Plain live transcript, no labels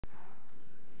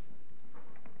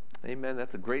Amen.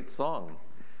 That's a great song.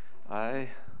 I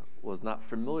was not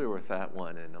familiar with that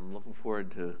one, and I'm looking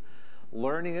forward to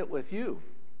learning it with you.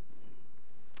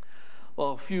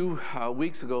 Well, a few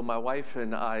weeks ago, my wife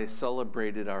and I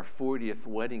celebrated our 40th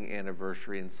wedding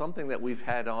anniversary, and something that we've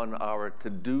had on our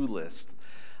to-do list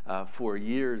for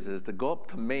years is to go up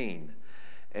to Maine.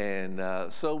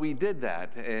 And so we did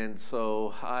that, and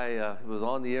so I was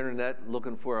on the internet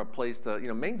looking for a place to,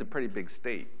 Maine's a pretty big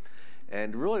state.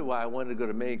 And really why I wanted to go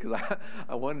to Maine, because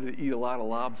I wanted to eat a lot of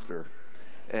lobster.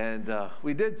 And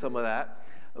we did some of that.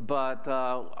 But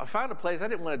I found a place. I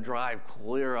didn't want to drive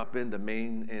clear up into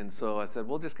Maine. And so I said,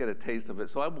 we'll just get a taste of it.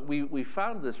 So we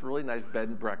found this really nice bed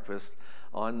and breakfast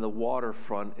on the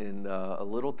waterfront in a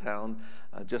little town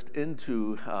just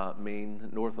into Maine,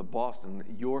 north of Boston,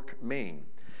 York, Maine.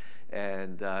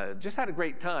 And just had a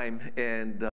great time.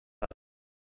 And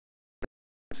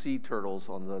sea turtles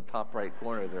on the top right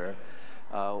corner there.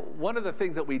 One of the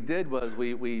things that we did was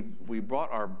we brought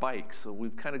our bikes. So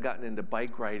we've kind of gotten into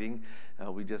bike riding.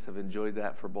 We just have enjoyed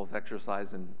that for both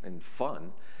exercise and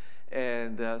fun.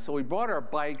 And so we brought our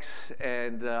bikes,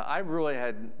 and I really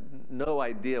had no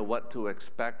idea what to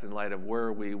expect in light of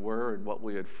where we were and what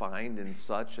we would find and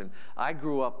such. And I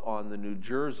grew up on the New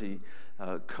Jersey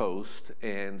coast,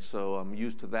 and so I'm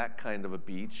used to that kind of a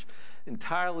beach.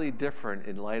 Entirely different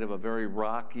in light of a very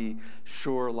rocky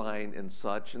shoreline and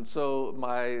such. And so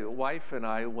my wife and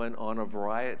I went on a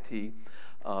variety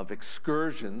of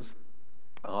excursions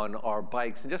on our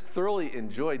bikes and just thoroughly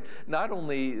enjoyed not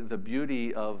only the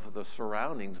beauty of the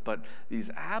surroundings, but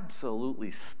these absolutely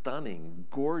stunning,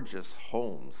 gorgeous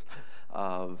homes.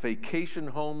 Vacation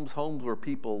homes where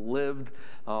people lived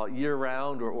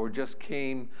year-round or just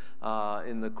came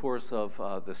in the course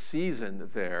of the season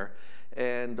there.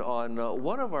 And on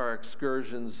one of our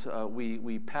excursions,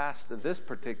 we passed this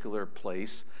particular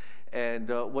place. And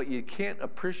what you can't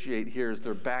appreciate here is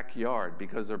their backyard,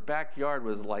 because their backyard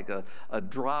was like a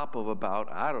drop of about,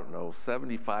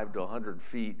 75 to 100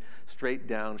 feet straight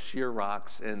down, sheer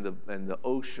rocks, and the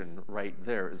ocean right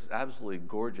there is absolutely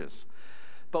gorgeous.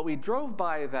 But we drove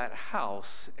by that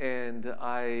house, and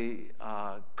I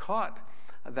caught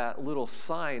that little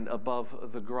sign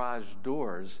above the garage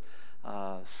doors,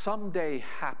 "Someday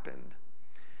Happened."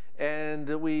 And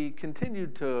we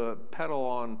continued to pedal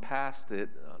on past it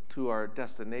to our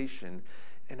destination,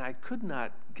 and I could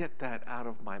not get that out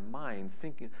of my mind,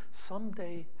 thinking,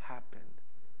 someday happened,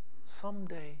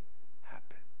 someday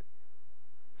happened,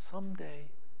 someday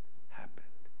happened.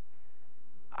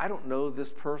 I don't know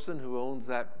this person who owns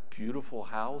that beautiful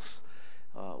house,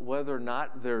 whether or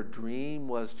not their dream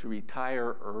was to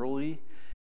retire early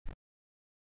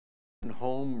and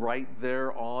home right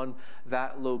there on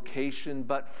that location,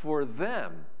 but for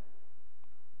them,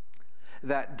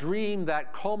 that dream,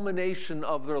 that culmination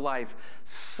of their life,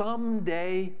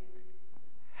 someday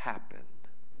happened.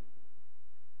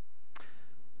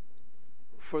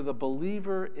 For the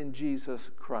believer in Jesus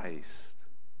Christ,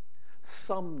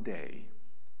 someday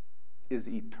is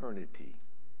eternity.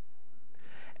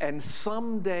 And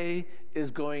someday is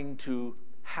going to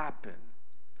happen.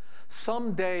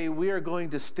 Someday we are going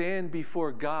to stand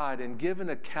before God and give an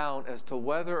account as to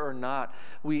whether or not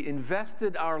we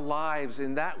invested our lives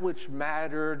in that which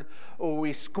mattered, or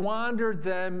we squandered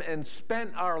them and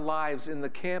spent our lives in the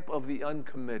camp of the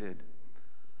uncommitted.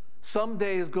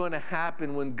 Someday is going to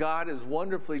happen when God is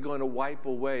wonderfully going to wipe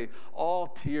away all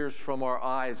tears from our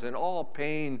eyes, and all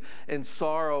pain and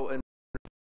sorrow and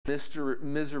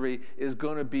misery is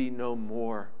going to be no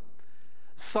more.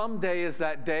 Someday is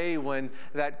that day when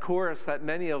that chorus that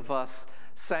many of us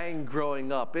sang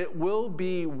growing up, it will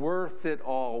be worth it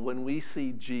all when we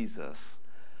see Jesus,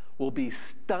 will be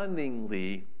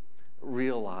stunningly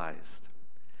realized.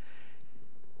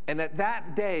 And at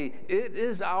that day, it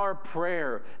is our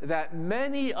prayer that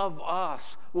many of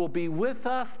us will be with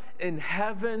us in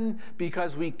heaven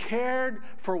because we cared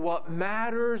for what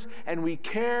matters and we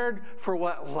cared for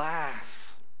what lasts.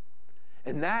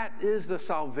 And that is the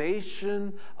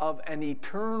salvation of an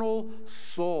eternal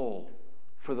soul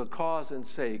for the cause and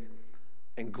sake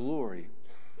and glory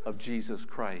of Jesus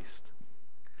Christ.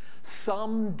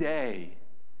 Someday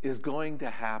is going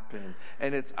to happen,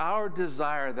 and it's our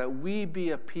desire that we be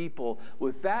a people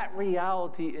with that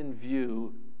reality in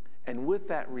view, and with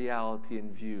that reality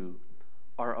in view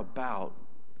are about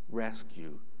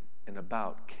rescue and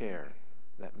about care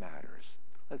that matters.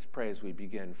 Let's pray as we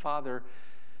begin. Father,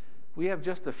 we have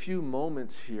just a few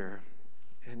moments here,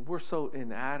 and we're so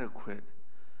inadequate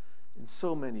in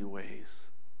so many ways.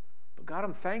 But God,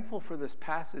 I'm thankful for this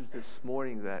passage this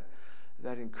morning that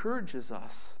encourages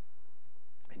us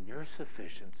in your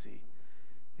sufficiency,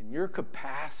 in and your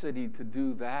capacity to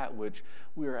do that which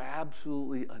we are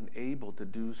absolutely unable to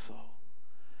do so.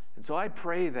 And so I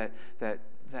pray that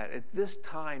at this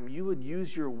time you would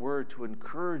use your word to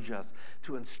encourage us,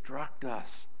 to instruct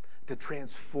us, to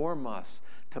transform us,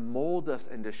 to mold us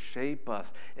and to shape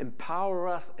us, empower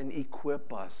us and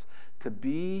equip us to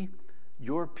be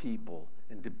your people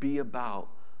and to be about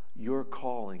your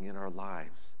calling in our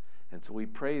lives. And so we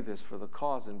pray this for the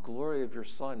cause and glory of your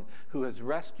Son, who has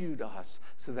rescued us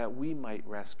so that we might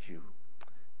rescue.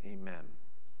 Amen.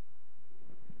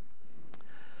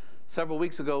 Several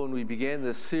weeks ago when we began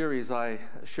this series, I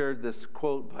shared this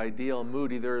quote by D.L.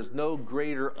 Moody: "There is no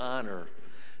greater honor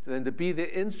than to be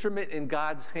the instrument in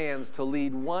God's hands to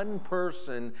lead one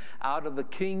person out of the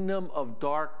kingdom of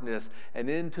darkness and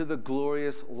into the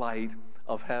glorious light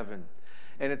of heaven."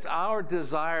 And it's our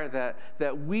desire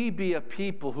that we be a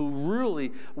people who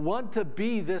really want to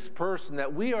be this person,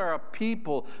 that we are a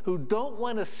people who don't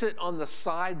want to sit on the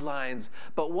sidelines,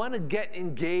 but want to get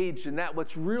engaged in that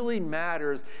which really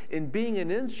matters in being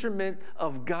an instrument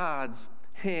of God's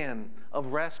hand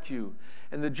of rescue.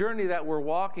 And the journey that we're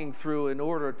walking through in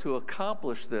order to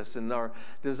accomplish this and our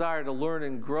desire to learn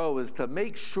and grow is to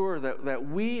make sure that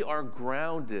we are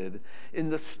grounded in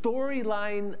the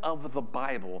storyline of the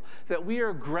Bible, that we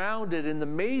are grounded in the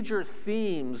major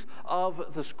themes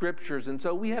of the Scriptures. And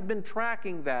so we have been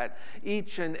tracking that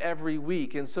each and every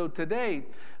week. And so today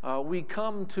we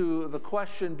come to the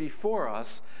question before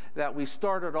us that we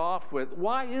started off with: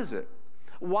 why is it?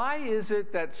 Why is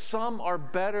it that some are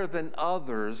better than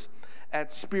others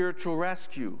at spiritual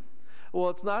rescue?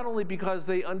 Well, it's not only because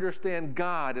they understand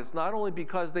God. It's not only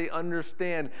because they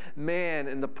understand man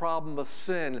and the problem of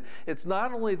sin. It's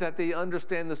not only that they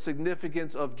understand the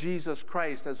significance of Jesus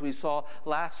Christ, as we saw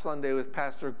last Sunday with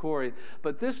Pastor Corey.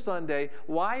 But this Sunday,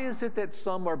 why is it that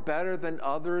some are better than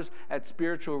others at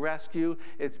spiritual rescue?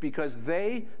 It's because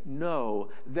they know,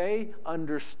 they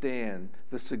understand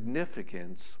the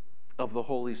significance of the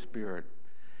Holy Spirit.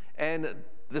 And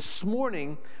this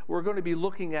morning, we're going to be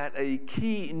looking at a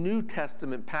key New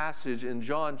Testament passage in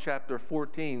John chapter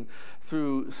 14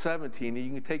 through 17.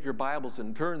 You can take your Bibles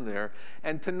and turn there.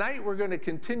 And tonight, we're going to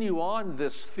continue on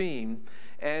this theme,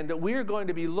 and we're going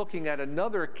to be looking at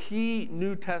another key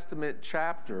New Testament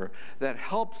chapter that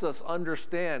helps us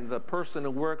understand the person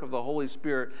and work of the Holy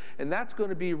Spirit, and that's going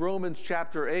to be Romans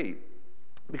chapter 8.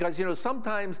 Because, you know,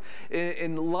 sometimes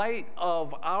in light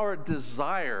of our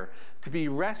desire to be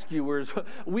rescuers,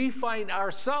 we find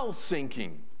ourselves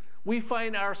sinking. We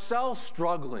find ourselves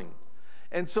struggling.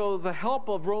 And so the help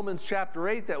of Romans chapter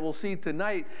 8 that we'll see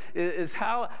tonight is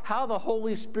how the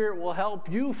Holy Spirit will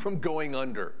help you from going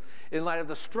under in light of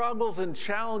the struggles and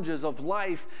challenges of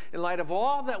life, in light of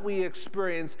all that we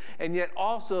experience, and yet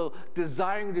also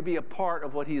desiring to be a part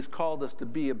of what He's called us to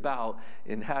be about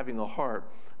in having a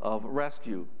heart of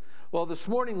rescue. Well, this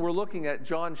morning we're looking at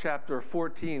John chapter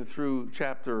 14 through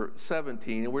chapter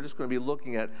 17, and we're just going to be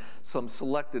looking at some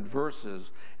selected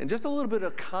verses and just a little bit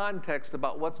of context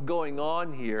about what's going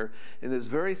on here in this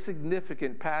very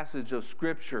significant passage of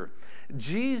Scripture.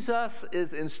 Jesus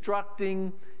is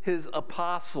instructing His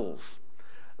apostles,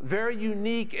 very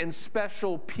unique and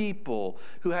special people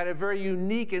who had a very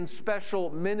unique and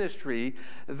special ministry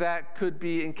that could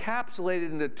be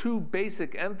encapsulated into two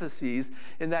basic emphases,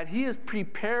 in that He is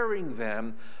preparing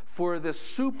them for the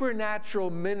supernatural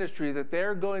ministry that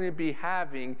they're going to be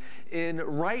having in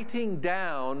writing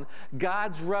down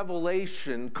God's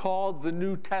revelation called the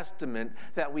New Testament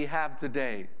that we have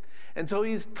today. And so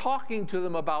He's talking to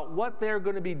them about what they're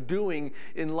going to be doing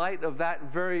in light of that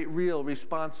very real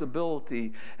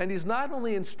responsibility. And He's not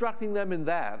only instructing them in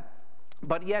that,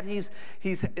 but yet he's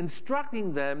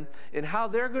instructing them in how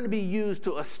they're going to be used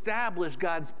to establish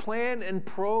God's plan and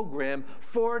program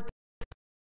for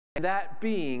that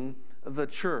being the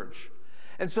church.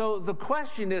 And so the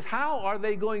question is, how are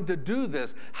they going to do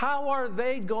this? How are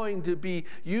they going to be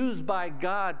used by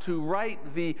God to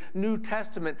write the New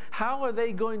Testament? How are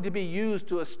they going to be used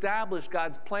to establish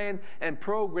God's plan and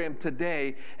program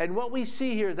today? And what we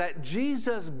see here is that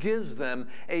Jesus gives them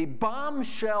a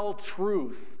bombshell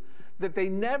truth that they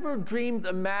never dreamed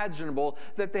imaginable,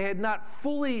 that they had not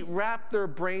fully wrapped their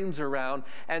brains around,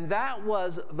 and that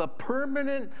was the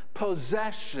permanent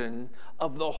possession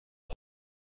of the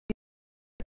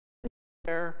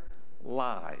their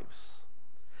lives.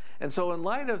 And so in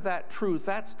light of that truth,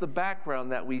 that's the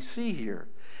background that we see here.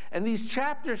 And these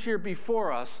chapters here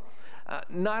before us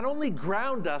not only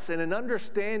ground us in an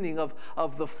understanding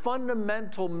of the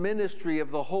fundamental ministry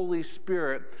of the Holy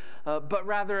Spirit, but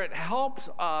rather it helps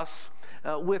us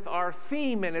with our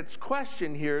theme and its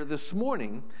question here this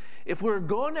morning. If we're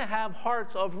going to have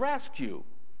hearts of rescue,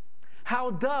 How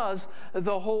does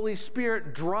the Holy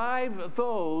Spirit drive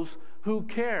those who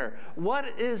care?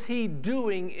 What is he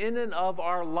doing in and of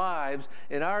our lives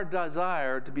in our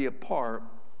desire to be a part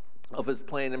of his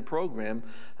plan and program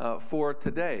for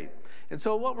today? And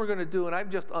so what we're going to do, and I've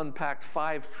just unpacked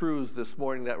 5 truths this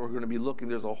morning that we're going to be looking.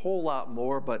 There's a whole lot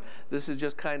more, but this is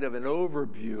just kind of an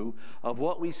overview of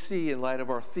what we see in light of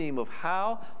our theme of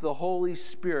how the Holy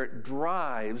Spirit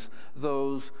drives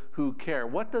those who care.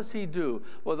 What does he do?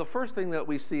 Well, the first thing that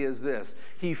we see is this: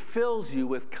 he fills you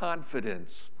with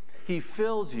confidence. He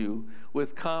fills you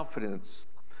with confidence.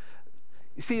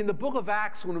 You see, in the book of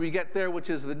Acts, when we get there, which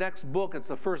is the next book, it's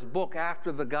the first book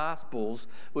after the Gospels,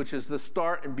 which is the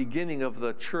start and beginning of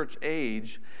the church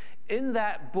age. In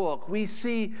that book, we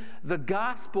see the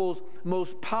Gospel's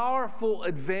most powerful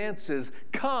advances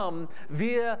come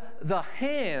via the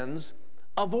hands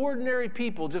of ordinary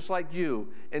people just like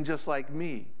you and just like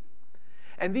me.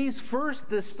 And these first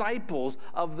disciples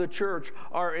of the church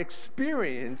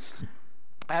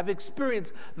have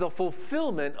experienced the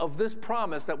fulfillment of this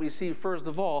promise that we see first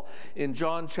of all in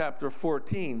John chapter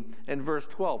 14 and verse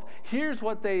 12. Here's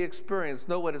what they experienced.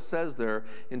 Note what it says there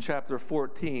in chapter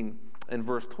 14 and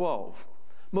verse 12.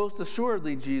 Most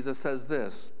assuredly, Jesus says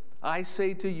this: I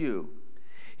say to you,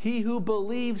 he who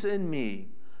believes in me,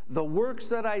 the works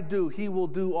that I do, he will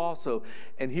do also.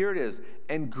 And here it is: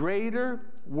 and greater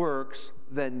works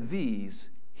than these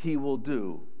he will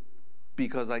do,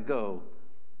 because I go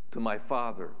to my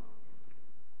Father.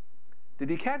 Did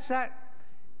you catch that?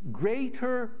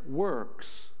 Greater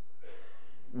works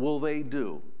will they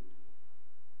do.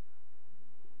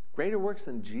 Greater works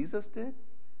than Jesus did?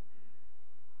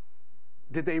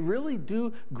 Did they really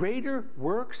do greater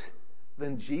works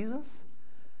than Jesus?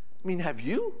 I mean, have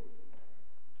you?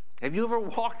 Have you ever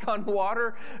walked on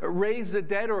water, raised the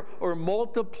dead, or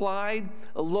multiplied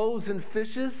loaves and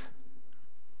fishes?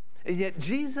 And yet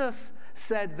Jesus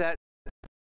said that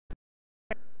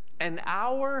and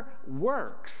our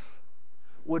works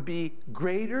would be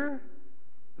greater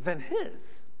than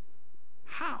his.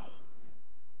 How?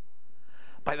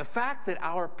 By the fact that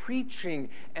our preaching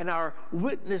and our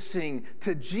witnessing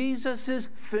to Jesus'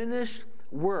 finished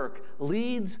work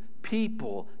leads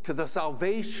people to the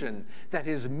salvation that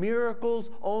his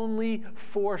miracles only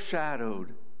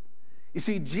foreshadowed. You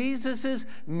see, Jesus'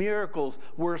 miracles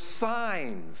were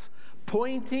signs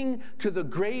pointing to the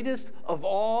greatest of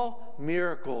all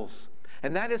miracles,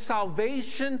 and that is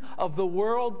salvation of the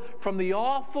world from the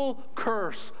awful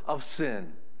curse of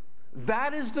sin.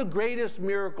 That is the greatest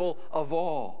miracle of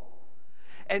all.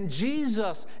 And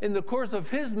Jesus, in the course of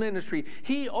his ministry,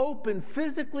 he opened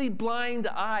physically blind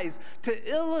eyes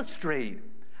to illustrate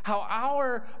how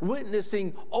our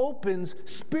witnessing opens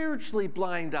spiritually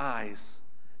blind eyes.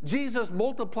 Jesus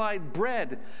multiplied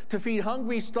bread to feed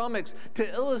hungry stomachs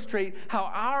to illustrate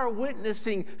how our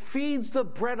witnessing feeds the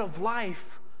bread of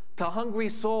life to hungry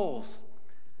souls.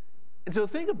 And so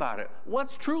think about it.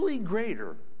 What's truly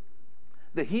greater?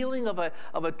 The healing of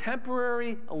a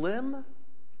temporary limb,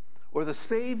 or the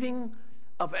saving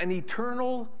of an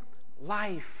eternal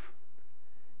life?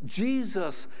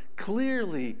 Jesus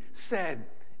clearly said,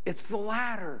 it's the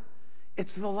latter.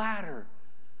 It's the latter.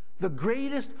 The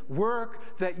greatest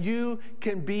work that you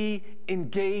can be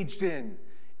engaged in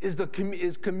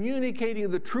is communicating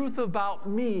the truth about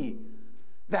me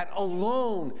that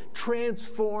alone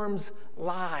transforms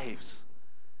lives.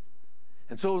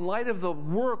 And so in light of the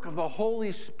work of the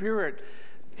Holy Spirit,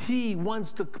 he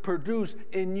wants to produce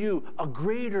in you a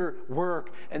greater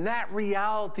work, and that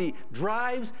reality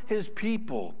drives his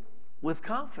people with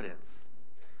confidence.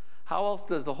 How else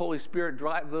does the Holy Spirit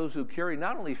drive those who carry?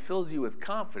 Not only fills you with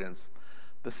confidence,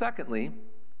 but secondly,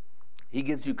 he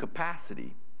gives you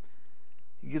capacity.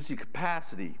 He gives you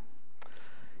capacity.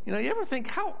 You know, you ever think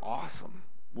how awesome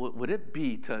would it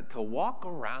be to walk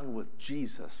around with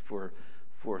Jesus for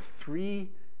 3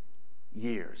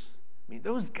 years? I mean,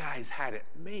 those guys had it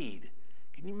made.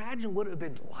 Can you imagine what it would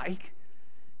have been like?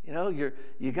 You know,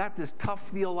 you got this tough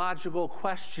theological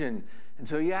question, and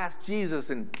so you ask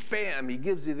Jesus, and bam, he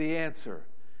gives you the answer.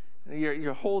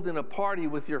 You're holding a party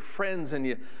with your friends, and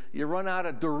you run out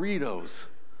of Doritos,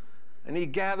 and he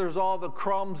gathers all the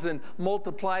crumbs and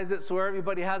multiplies it so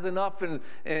everybody has enough, and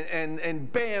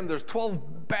bam, there's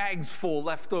 12 bags full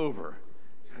left over.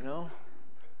 You know,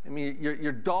 I mean,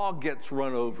 your dog gets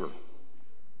run over.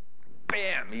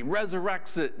 Bam, he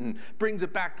resurrects it and brings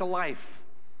it back to life.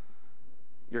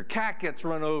 Your cat gets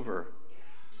run over.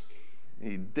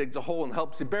 He digs a hole and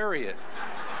helps you bury it.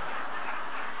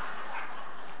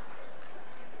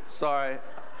 Sorry.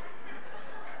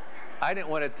 I didn't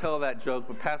want to tell that joke,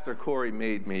 but Pastor Corey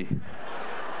made me.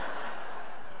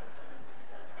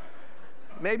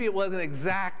 maybe it wasn't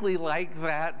exactly like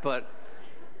that, but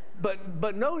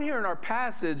note here in our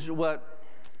passage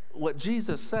what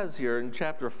Jesus says here in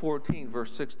chapter 14,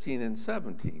 verse 16 and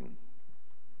 17.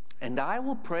 And I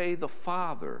will pray the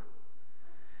Father,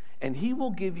 and he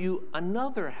will give you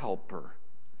another helper,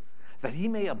 that he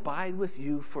may abide with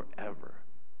you forever.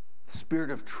 The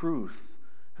Spirit of truth,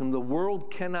 whom the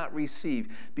world cannot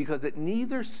receive, because it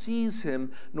neither sees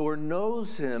him nor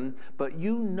knows him, but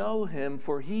you know him,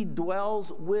 for he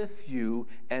dwells with you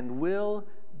and will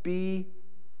be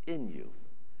in you.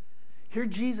 Here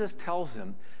Jesus tells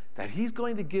them that he's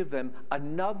going to give them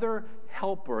another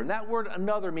helper. And that word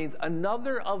another means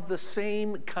another of the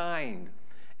same kind.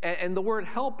 And the word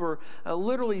helper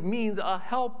literally means a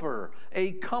helper,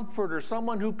 a comforter,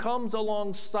 someone who comes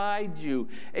alongside you,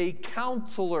 a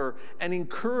counselor, an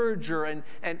encourager, an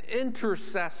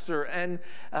intercessor, and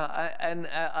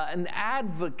an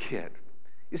advocate.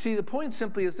 You see, the point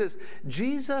simply is this: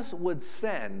 Jesus would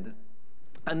send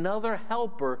another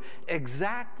helper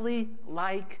exactly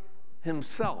like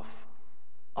himself,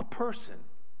 a person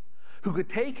who could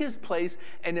take his place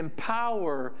and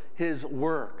empower his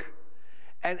work.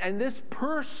 And this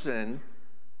person,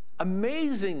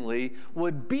 amazingly,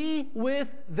 would be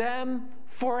with them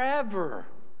forever.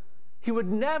 He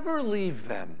would never leave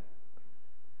them.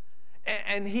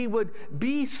 And he would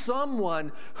be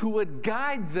someone who would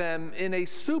guide them in a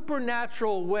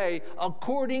supernatural way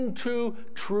according to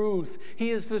truth. He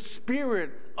is the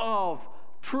Spirit of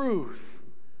truth.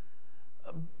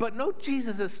 But note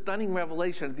Jesus' stunning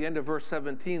revelation at the end of verse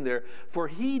 17 there, for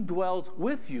he dwells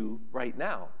with you right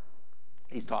now.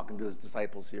 He's talking to his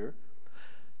disciples here.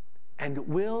 And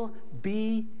will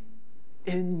be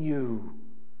in you.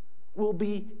 Will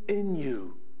be in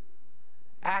you.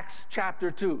 Acts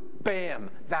chapter 2, bam,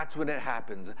 that's when it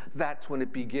happens. That's when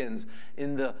it begins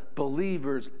in the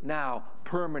believer's now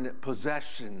permanent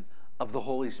possession of the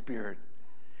Holy Spirit.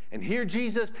 And here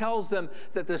Jesus tells them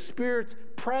that the Spirit's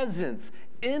presence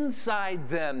inside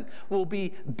them will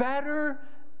be better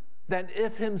than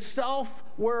if himself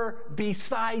were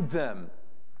beside them.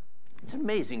 It's an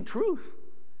amazing truth.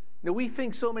 You know, we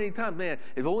think so many times, man,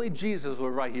 if only Jesus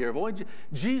were right here. If only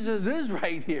Jesus is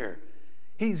right here.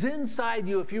 He's inside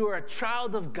you if you are a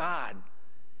child of God.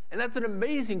 And that's an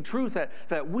amazing truth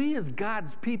that we as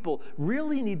God's people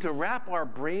really need to wrap our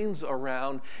brains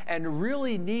around and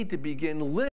really need to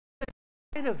begin living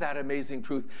of that amazing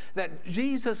truth, that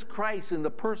Jesus Christ, in the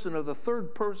person of the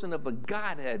third person of the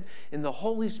Godhead, in the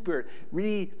Holy Spirit,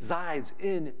 resides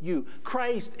in you.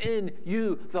 Christ in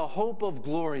you, the hope of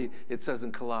glory, it says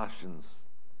in Colossians.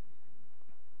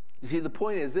 You see, the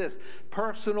point is this: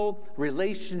 personal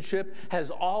relationship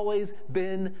has always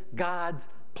been God's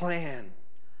plan.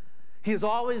 He has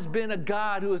always been a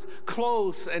God who is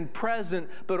close and present,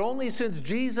 but only since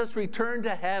Jesus returned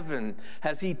to heaven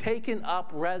has he taken up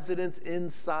residence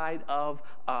inside of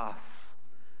us.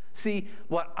 See,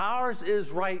 what ours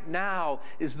is right now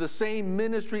is the same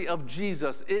ministry of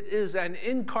Jesus. It is an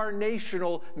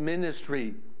incarnational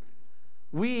ministry.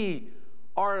 We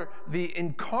are the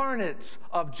incarnates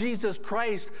of Jesus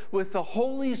Christ with the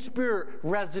Holy Spirit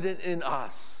resident in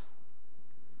us.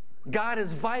 God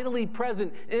is vitally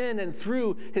present in and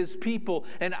through his people,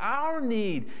 and our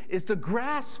need is to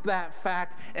grasp that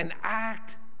fact and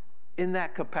act in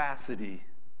that capacity.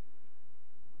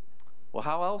 Well,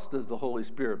 how else does the Holy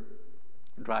Spirit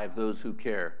drive those who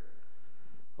care?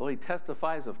 Well, he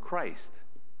testifies of Christ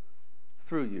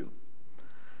through you.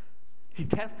 He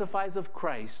testifies of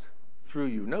Christ through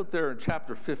you. Note there in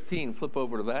chapter 15, flip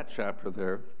over to that chapter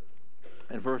there,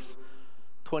 and verse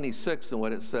 26 and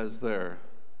what it says there.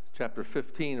 Chapter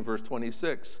 15, verse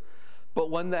 26. But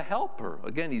when the Helper,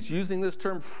 again, he's using this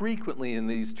term frequently in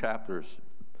these chapters.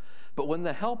 But when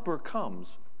the Helper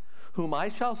comes, whom I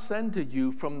shall send to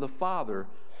you from the Father,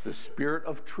 the Spirit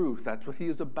of truth, that's what he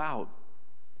is about,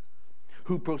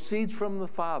 who proceeds from the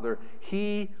Father,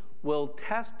 he will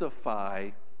testify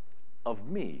of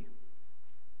me.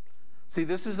 See,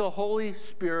 this is the Holy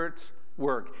Spirit's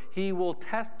work. He will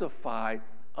testify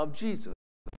of Jesus.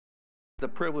 The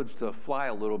privilege to fly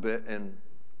a little bit, and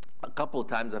a couple of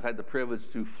times I've had the privilege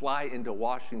to fly into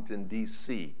Washington,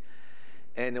 D.C.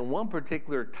 And in one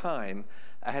particular time,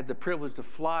 I had the privilege to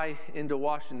fly into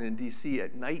Washington, D.C.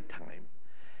 at nighttime.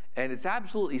 And it's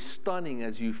absolutely stunning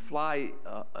as you fly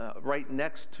right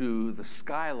next to the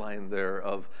skyline there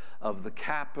of the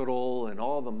Capitol and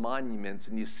all the monuments,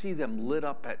 and you see them lit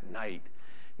up at night.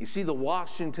 You see the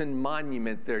Washington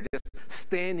Monument there just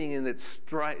standing in its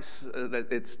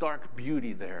stark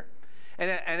beauty there.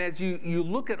 And as you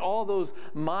look at all those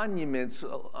monuments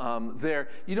there,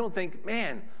 you don't think,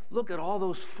 man, look at all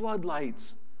those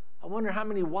floodlights I wonder how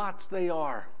many watts they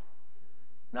are.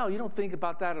 No, you don't think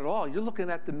about that at all. You're looking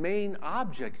at the main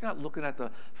object. You're not looking at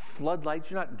the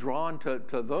floodlights. You're not drawn to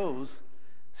those.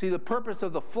 See, the purpose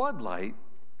of the floodlight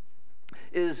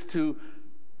is to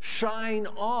shine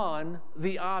on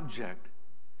the object.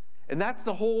 And that's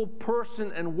the whole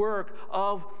person and work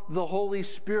of the Holy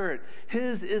Spirit.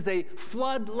 His is a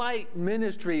floodlight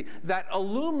ministry that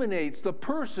illuminates the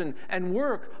person and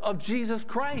work of Jesus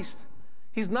Christ.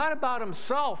 He's not about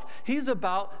himself. He's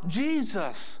about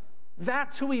Jesus.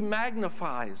 That's who he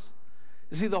magnifies.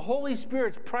 You see, the Holy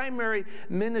Spirit's primary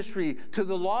ministry to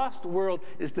the lost world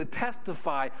is to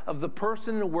testify of the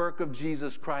person and work of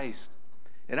Jesus Christ.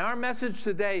 And our message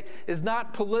today is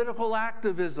not political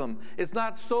activism. It's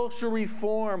not social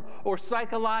reform or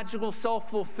psychological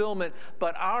self-fulfillment.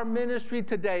 But our ministry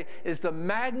today is to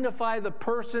magnify the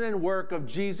person and work of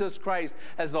Jesus Christ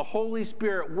as the Holy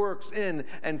Spirit works in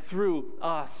and through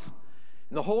us.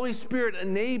 And the Holy Spirit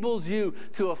enables you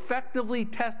to effectively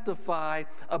testify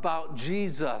about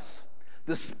Jesus.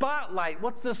 The spotlight,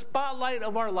 what's the spotlight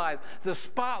of our lives? The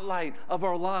spotlight of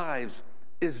our lives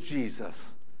is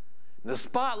Jesus. The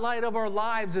spotlight of our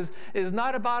lives is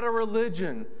not about a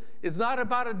religion. It's not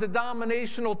about a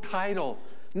denominational title.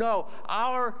 No,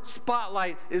 our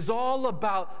spotlight is all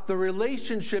about the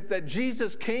relationship that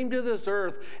Jesus came to this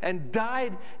earth and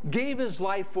died, gave his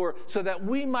life for, so that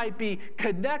we might be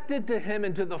connected to him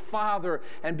and to the Father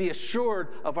and be assured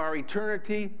of our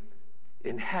eternity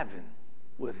in heaven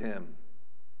with him.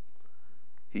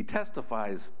 He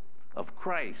testifies of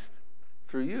Christ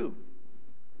through you.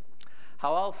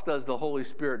 How else does the Holy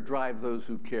Spirit drive those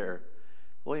who care?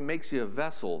 Well, he makes you a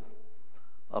vessel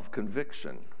of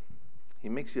conviction. He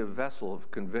makes you a vessel of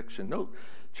conviction. Note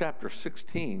chapter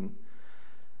 16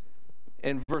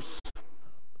 and verse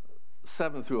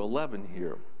 7 through 11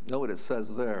 here. Note what it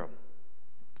says there.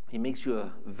 He makes you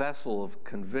a vessel of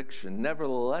conviction.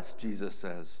 Nevertheless, Jesus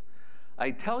says, I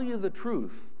tell you the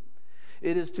truth.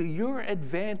 It is to your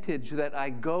advantage that I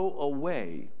go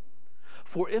away.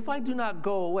 For if I do not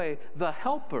go away, the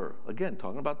Helper, again,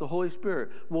 talking about the Holy Spirit,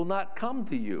 will not come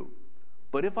to you.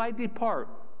 But if I depart,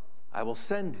 I will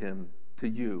send him to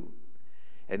you.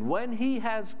 And when he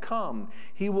has come,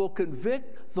 he will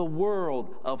convict the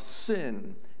world of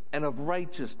sin and of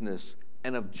righteousness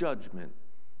and of judgment.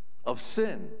 Of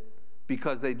sin,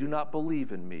 because they do not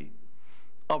believe in me.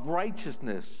 Of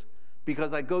righteousness,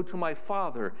 because I go to my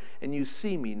Father and you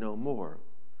see me no more.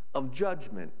 Of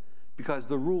judgment, because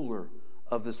the ruler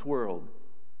of this world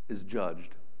is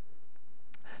judged.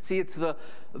 See, it's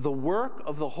the work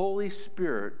of the Holy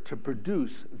Spirit to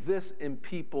produce this in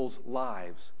people's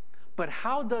lives. But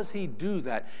how does he do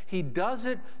that? He does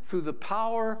it through the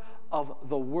power of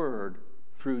the Word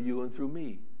through you and through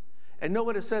me. And know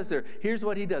what it says there. Here's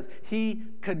what he does. He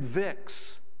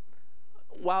convicts.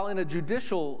 While in a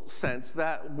judicial sense,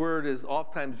 that word is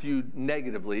oftentimes viewed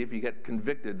negatively. If you get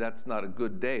convicted, that's not a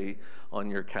good day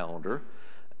on your calendar.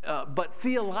 But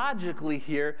theologically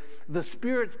here, the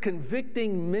Spirit's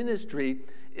convicting ministry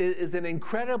is an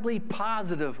incredibly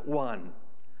positive one,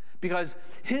 because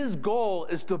his goal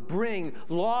is to bring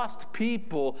lost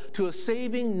people to a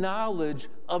saving knowledge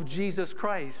of Jesus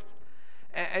Christ.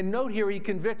 And note here, he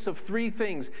convicts of three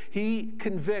things. He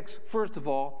convicts, first of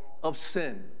all, of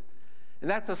sin. And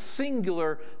that's a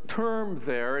singular term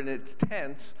there, and it's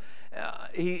tense.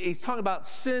 He's talking about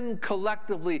sin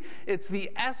collectively. It's the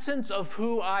essence of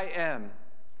who I am.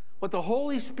 What the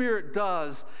Holy Spirit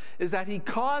does is that he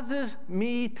causes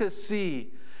me to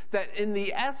see that in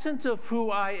the essence of who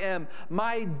I am,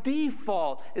 my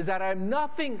default is that I'm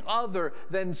nothing other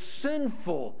than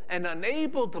sinful and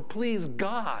unable to please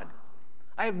God.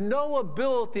 I have no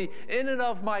ability in and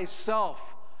of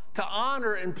myself to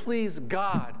honor and please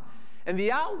God. And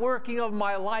the outworking of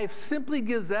my life simply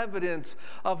gives evidence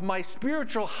of my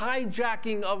spiritual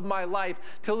hijacking of my life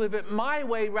to live it my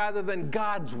way rather than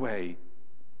God's way.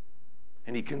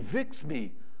 And he convicts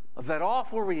me of that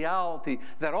awful reality,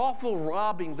 that awful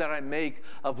robbing that I make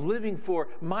of living for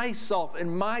myself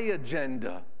and my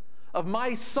agenda, of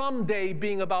my someday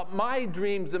being about my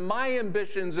dreams and my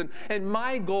ambitions and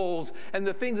my goals and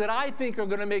the things that I think are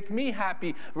going to make me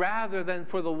happy rather than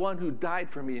for the one who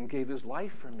died for me and gave his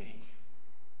life for me.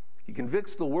 He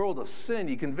convicts the world of sin.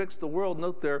 He convicts the world,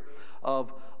 note there,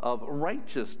 of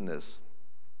righteousness.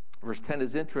 Verse 10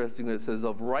 is interesting. It says,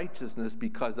 of righteousness,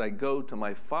 because I go to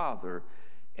my Father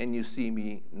and you see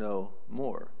me no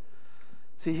more.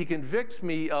 See, he convicts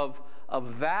me of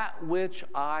that which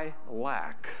I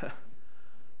lack,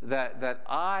 that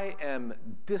I am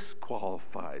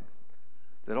disqualified,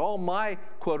 that all my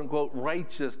quote-unquote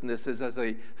righteousness is as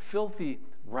a filthy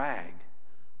rag.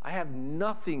 I have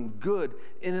nothing good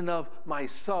in and of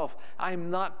myself. I am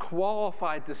not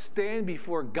qualified to stand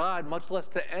before God, much less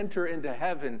to enter into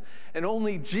heaven. And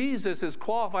only Jesus is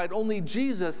qualified. Only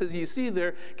Jesus, as you see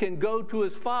there, can go to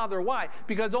his Father. Why?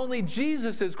 Because only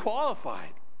Jesus is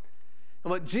qualified. And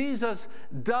what Jesus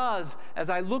does as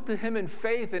I look to him in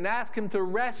faith and ask him to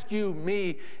rescue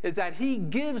me is that he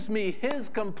gives me his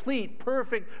complete,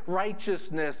 perfect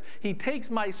righteousness. He takes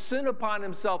my sin upon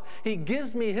himself. He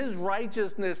gives me his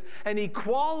righteousness, and he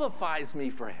qualifies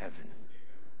me for heaven.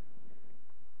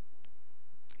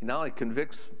 He not only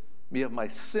convicts me of my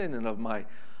sin and of my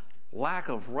lack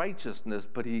of righteousness,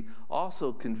 but he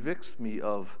also convicts me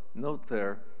of, note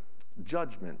there,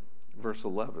 judgment. Verse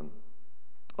 11.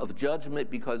 Of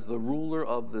judgment, because the ruler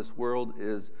of this world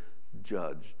is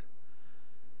judged.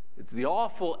 It's the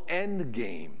awful end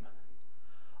game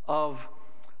of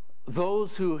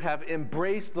those who have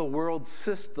embraced the world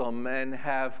system and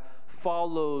have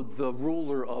followed the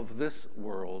ruler of this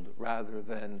world rather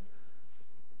than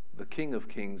the King of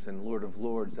Kings and Lord of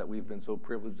Lords that we've been so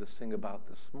privileged to sing about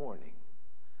this morning.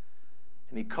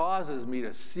 And he causes me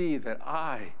to see that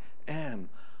I am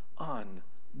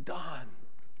undone.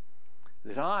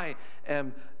 That I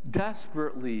am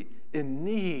desperately in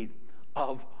need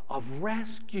of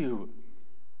rescue.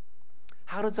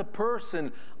 How does a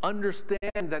person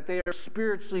understand that they are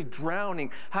spiritually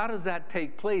drowning? How does that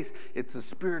take place? It's the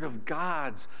Spirit of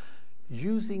God's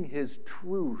using his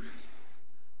truth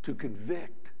to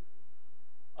convict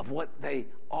of what they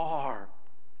are,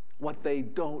 what they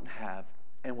don't have,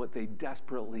 and what they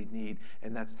desperately need.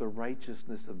 And that's the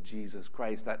righteousness of Jesus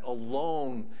Christ that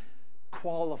alone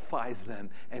qualifies them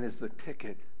and is the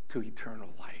ticket to eternal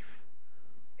life.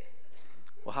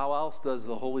 Well, how else does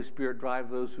the Holy Spirit drive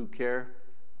those who care?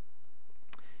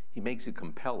 He makes it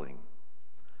compelling.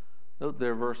 Note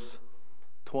there verse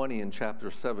 20 in chapter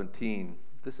 17.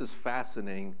 This is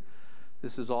fascinating.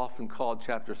 This is often called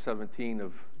chapter 17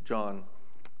 of John,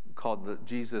 called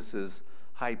Jesus'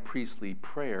 high priestly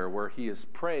prayer, where he is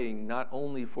praying not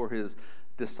only for his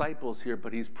disciples here,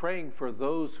 but he's praying for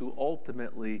those who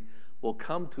ultimately will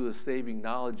come to a saving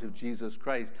knowledge of Jesus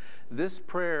Christ. This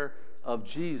prayer of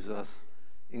Jesus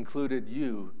included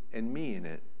you and me in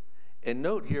it. And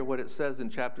note here what it says in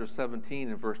chapter 17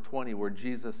 and verse 20, where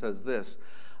Jesus says this,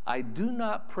 I do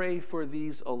not pray for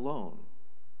these alone,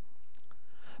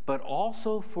 but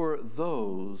also for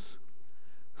those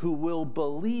who will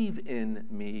believe in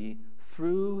me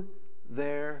through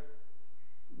their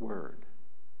word.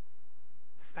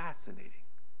 Fascinating.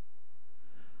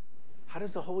 How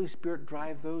does the Holy Spirit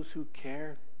drive those who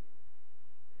care?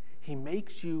 He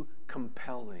makes you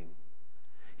compelling.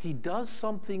 He does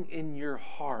something in your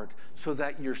heart so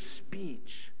that your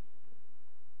speech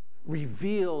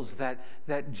reveals that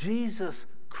Jesus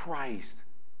Christ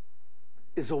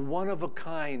is a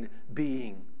one-of-a-kind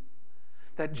being.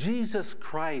 That Jesus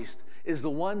Christ is the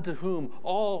one to whom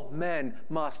all men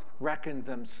must reckon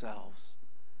themselves.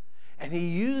 And he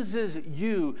uses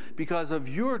you because of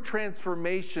your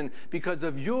transformation, because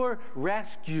of your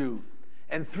rescue,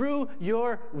 and through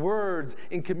your words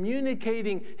in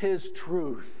communicating his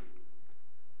truth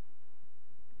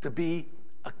to be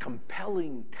a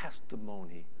compelling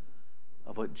testimony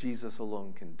of what Jesus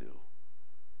alone can do.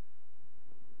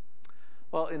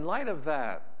 Well, in light of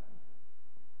that,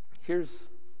 here's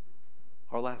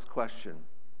our last question.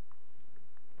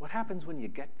 What happens when you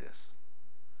get this?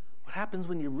 What happens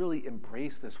when you really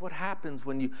embrace this? What happens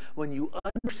when you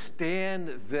understand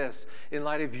this in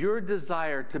light of your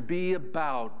desire to be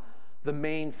about the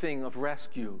main thing of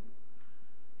rescue?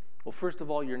 Well, first of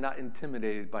all, you're not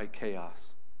intimidated by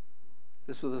chaos.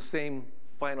 This was the same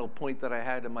final point that I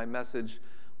had in my message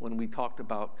when we talked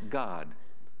about God.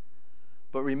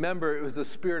 But remember, it was the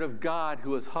Spirit of God who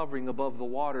was hovering above the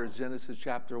waters, Genesis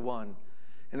chapter 1.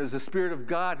 And it was the Spirit of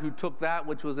God who took that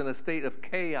which was in a state of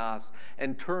chaos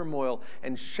and turmoil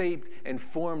and shaped and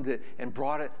formed it and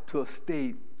brought it to a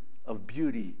state of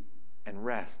beauty and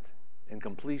rest and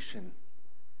completion.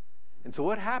 And so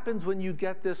what happens when you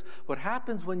get this? What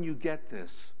happens when you get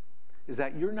this is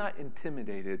that you're not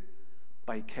intimidated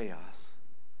by chaos.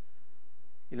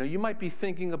 You know, you might be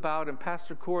thinking about, and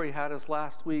Pastor Corey had us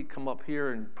last week come up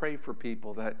here and pray for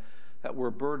people that we're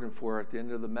burdened for at the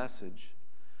end of the message.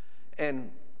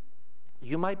 And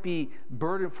you might be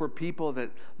burdened for people that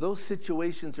those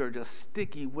situations are just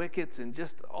sticky wickets and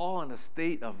just all in a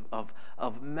state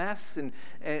of mess. And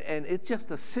it's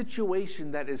just a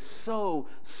situation that is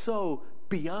so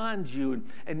beyond you.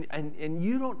 And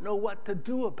you don't know what to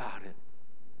do about it.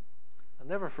 I'll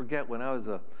never forget when I was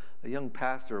a young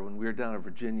pastor when we were down in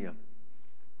Virginia.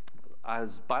 I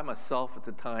was by myself at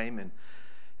the time,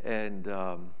 And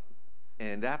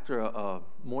after a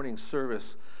morning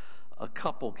service, a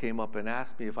couple came up and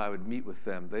asked me if I would meet with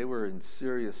them. They were in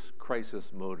serious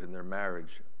crisis mode in their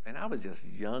marriage. And I was just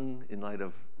young in light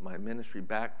of my ministry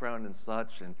background and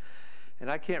such. And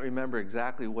I can't remember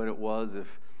exactly what it was,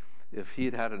 if he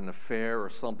had had an affair or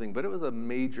something, but it was a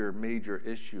major, major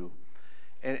issue.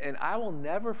 And I will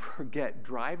never forget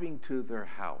driving to their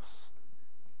house,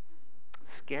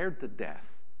 scared to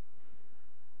death,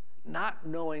 not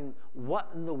knowing what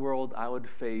in the world I would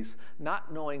face,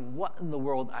 not knowing what in the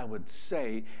world I would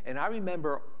say. And I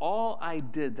remember all I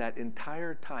did that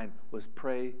entire time was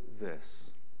pray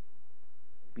this: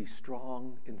 be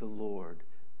strong in the Lord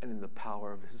and in the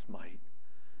power of his might.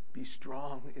 Be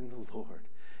strong in the Lord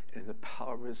and in the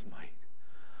power of his might.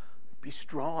 Be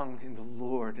strong in the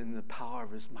Lord and in the power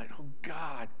of his might. Oh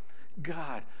God,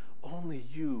 God, only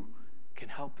you can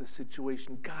help this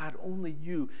situation. God, only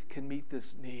you can meet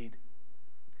this need.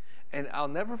 And I'll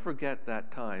never forget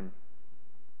that time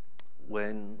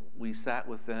when we sat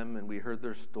with them and we heard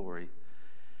their story.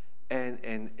 And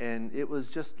it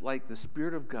was just like the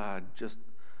Spirit of God just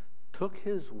took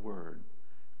his word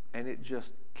and it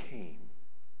just came.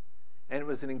 And it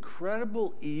was an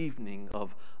incredible evening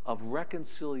of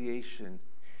reconciliation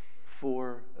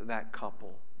for that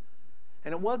couple.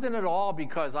 And it wasn't at all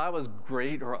because I was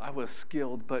great or I was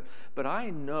skilled, but I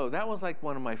know that was like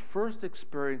one of my first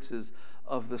experiences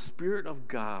of the Spirit of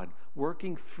God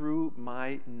working through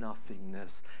my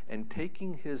nothingness and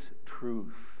taking his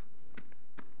truth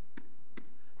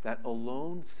that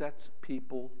alone sets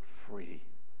people free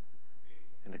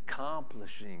and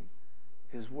accomplishing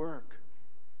his work.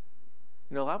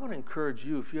 You know, I want to encourage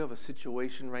you, if you have a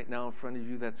situation right now in front of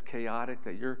you that's chaotic,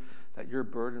 that you're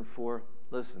burdened for,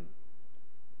 listen.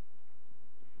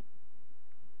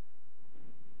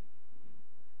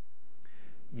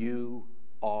 You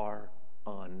are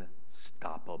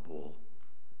unstoppable.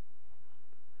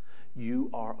 You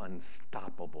are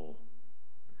unstoppable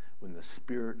when the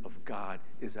Spirit of God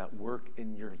is at work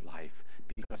in your life,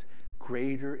 because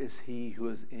greater is he who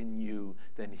is in you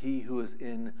than he who is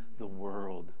in the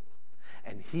world.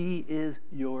 And he is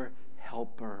your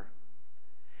helper.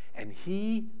 And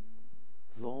he,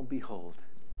 lo and behold,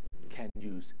 can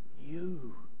use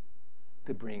you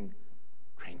to bring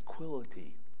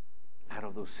tranquility out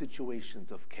of those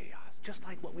situations of chaos. Just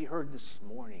like what we heard this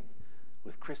morning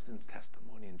with Kristen's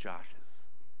testimony and Josh's.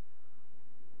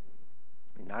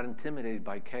 You're not intimidated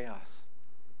by chaos.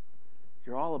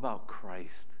 You're all about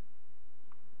Christ.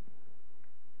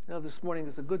 You know, this morning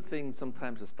it's a good thing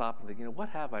sometimes to stop and think, you know, what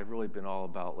have I really been all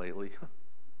about lately?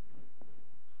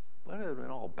 What have I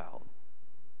been all about?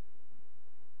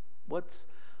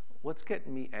 What's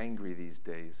getting me angry these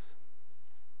days?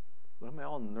 What am I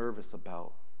all nervous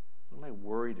about? What am I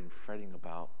worried and fretting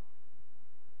about?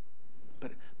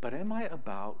 But am I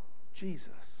about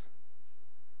Jesus?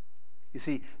 You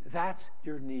see, that's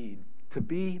your need, to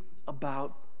be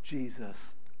about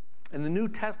Jesus. And the New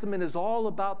Testament is all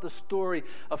about the story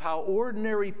of how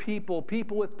ordinary people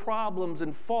with problems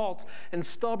and faults and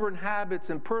stubborn habits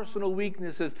and personal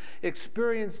weaknesses,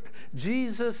 experienced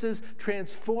Jesus'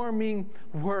 transforming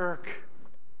work.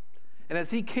 And as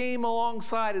they came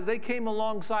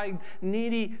alongside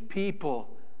needy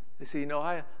people, they say, you know,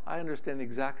 I understand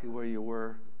exactly where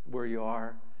you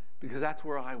are, because that's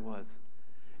where I was.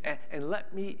 And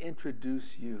let me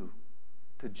introduce you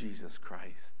to Jesus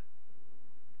Christ.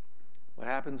 What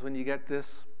happens when you get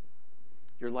this?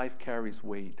 Your life carries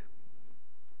weight.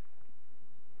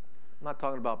 I'm not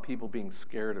talking about people being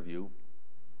scared of you.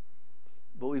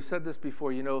 But we've said this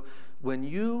before, you know, when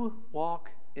you walk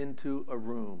into a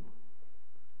room,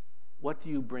 what do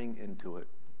you bring into it?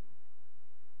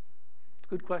 It's a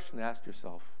good question to ask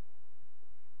yourself.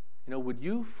 You know, would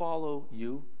you follow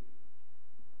you?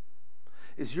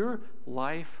 Is your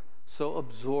life so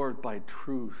absorbed by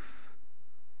truth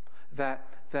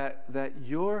that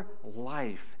your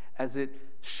life, as it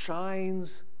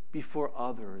shines before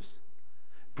others,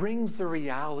 brings the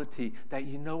reality that,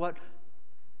 you know what,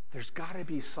 there's got to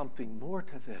be something more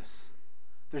to this.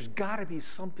 There's got to be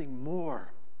something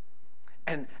more.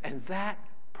 And that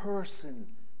person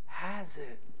has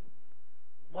it.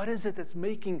 What is it that's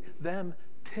making them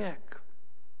tick?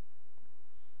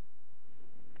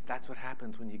 That's what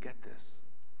happens when you get this.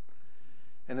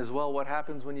 And as well, what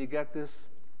happens when you get this?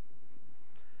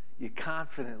 You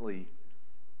confidently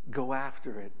go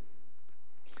after it,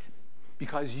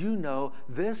 because you know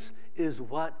this is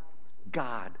what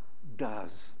God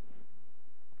does.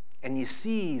 And you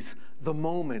seize the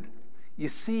moment. You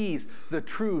seize the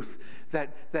truth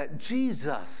that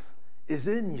Jesus is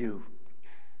in you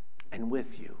and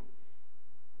with you.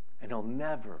 and he'll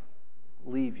never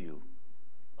leave you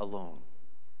alone.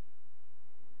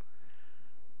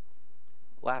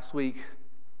 Last week,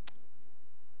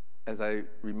 as I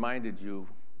reminded you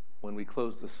when we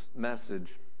closed this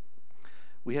message,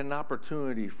 we had an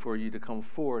opportunity for you to come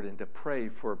forward and to pray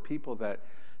for people that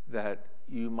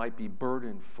you might be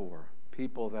burdened for,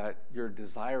 people that you're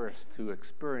desirous to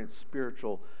experience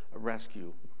spiritual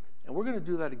rescue. And we're going to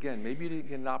do that again. Maybe you didn't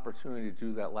get an opportunity to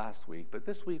do that last week, but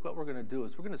this week what we're going to do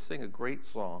is we're going to sing a great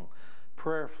song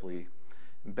prayerfully,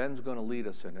 and Ben's going to lead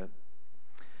us in it,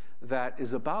 that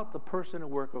is about the person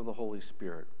and work of the Holy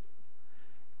Spirit.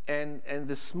 And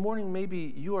this morning,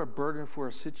 maybe you are burdened for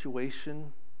a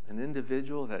situation, an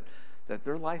individual that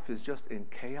their life is just in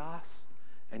chaos,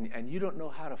 and you don't know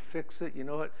how to fix it. You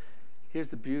know what? Here's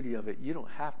the beauty of it. You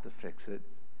don't have to fix it.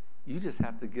 You just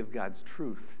have to give God's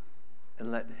truth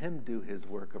and let him do his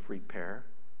work of repair.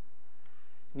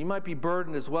 And you might be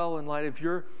burdened as well in light of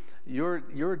your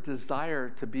desire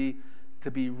to be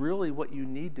really what you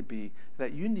need to be,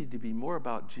 that you need to be more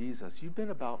about Jesus. You've been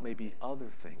about maybe other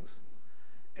things.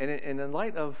 And in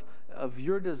light of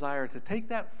your desire to take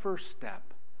that first step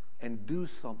and do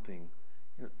something,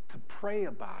 to pray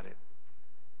about it,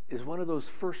 is one of those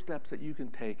first steps that you can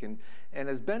take. And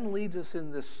as Ben leads us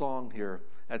in this song here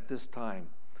at this time,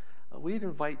 we'd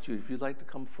invite you, if you'd like to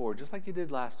come forward, just like you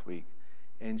did last week,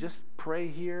 and just pray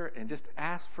here and just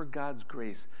ask for God's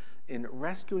grace in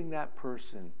rescuing that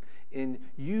person, in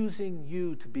using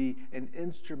you to be an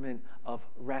instrument of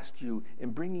rescue,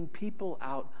 in bringing people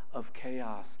out of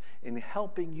chaos, in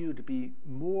helping you to be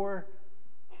more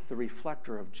the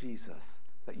reflector of Jesus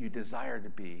that you desire to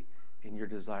be in your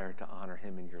desire to honor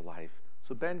him in your life.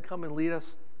 So Ben, come and lead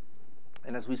us.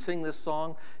 And as we sing this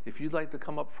song, if you'd like to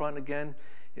come up front again,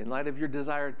 in light of your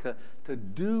desire to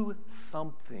do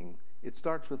something, it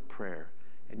starts with prayer.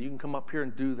 And you can come up here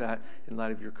and do that in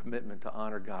light of your commitment to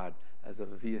honor God as a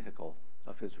vehicle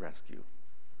of his rescue.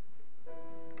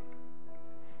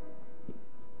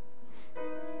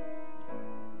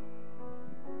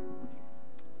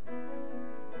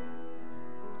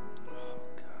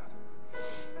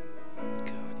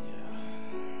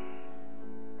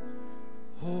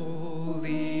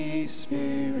 Holy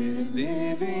Spirit,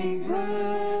 living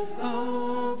breath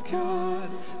of God,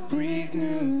 breathe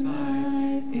new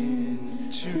life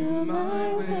into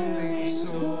my willing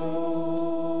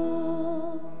soul.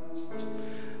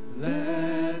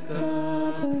 Let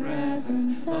the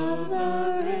presence of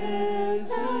the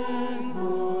risen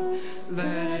Lord,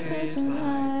 let his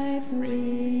life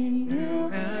renew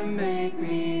and make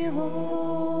me whole.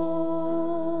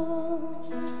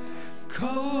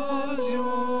 Cause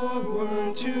your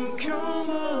word to come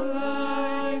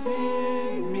alive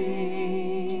in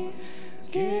me.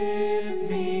 Give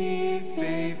me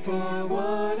faith for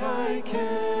what I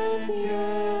can't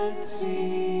yet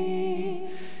see.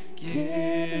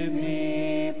 Give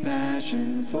me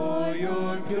passion for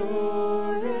your purity.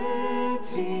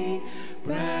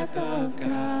 Breath of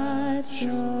God,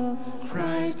 show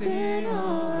Christ in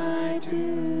all I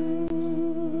do.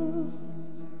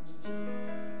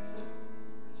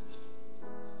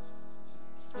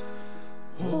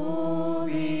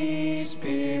 Holy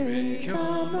Spirit,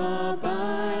 come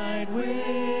abide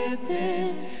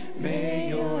within. May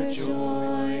your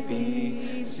joy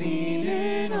be seen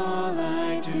in all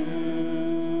I do.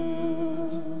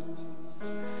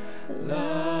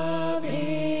 Love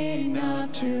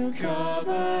enough to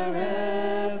cover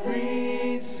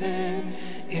every sin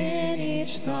in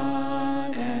each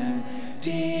thought and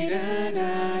deed and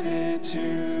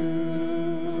attitude.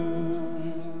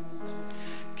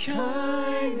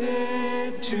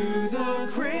 Kindness to the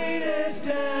greatest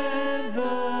and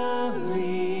the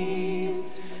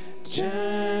least,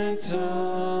 gentleness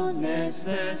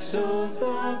that sows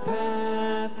the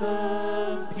path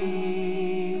of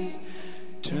peace.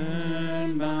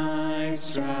 Turn my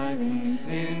strivings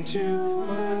into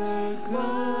works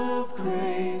of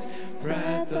grace.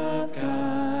 Breath of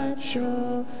God,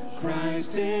 show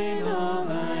Christ in all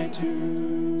I do.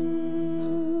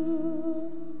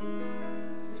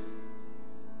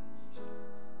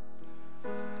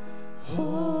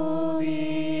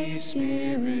 Holy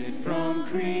Spirit, from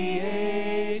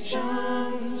creation's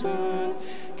birth,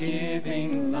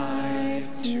 giving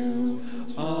life to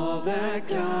all that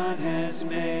God has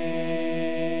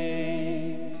made.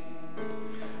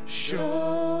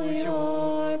 Show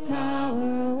your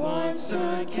power once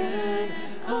again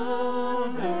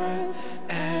on earth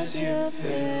as you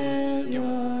fill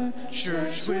your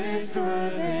church with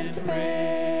fervent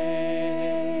praise.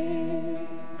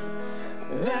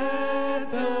 Let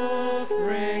the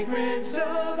fragrance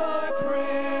of our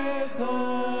prayers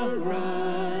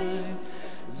arise.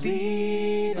 The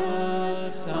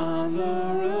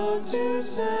to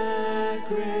sacrifice,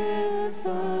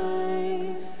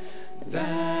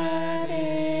 that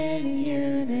in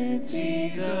unity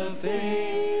the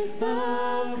face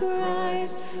of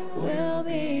Christ will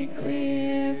be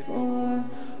clear for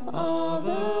all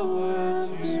the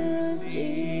world to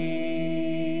see.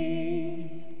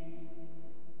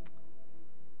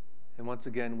 And once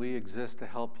again, we exist to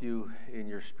help you in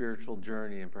your spiritual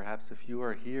journey. And perhaps if you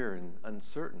are here and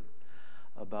uncertain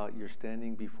about your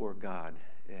standing before God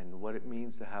and what it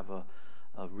means to have a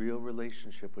real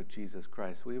relationship with Jesus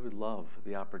Christ, we would love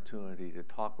the opportunity to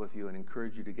talk with you and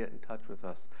encourage you to get in touch with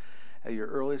us at your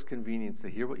earliest convenience, to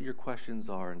hear what your questions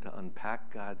are and to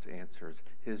unpack God's answers,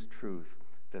 His truth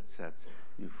that sets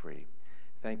you free.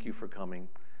 Thank you for coming.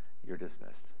 You're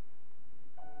dismissed.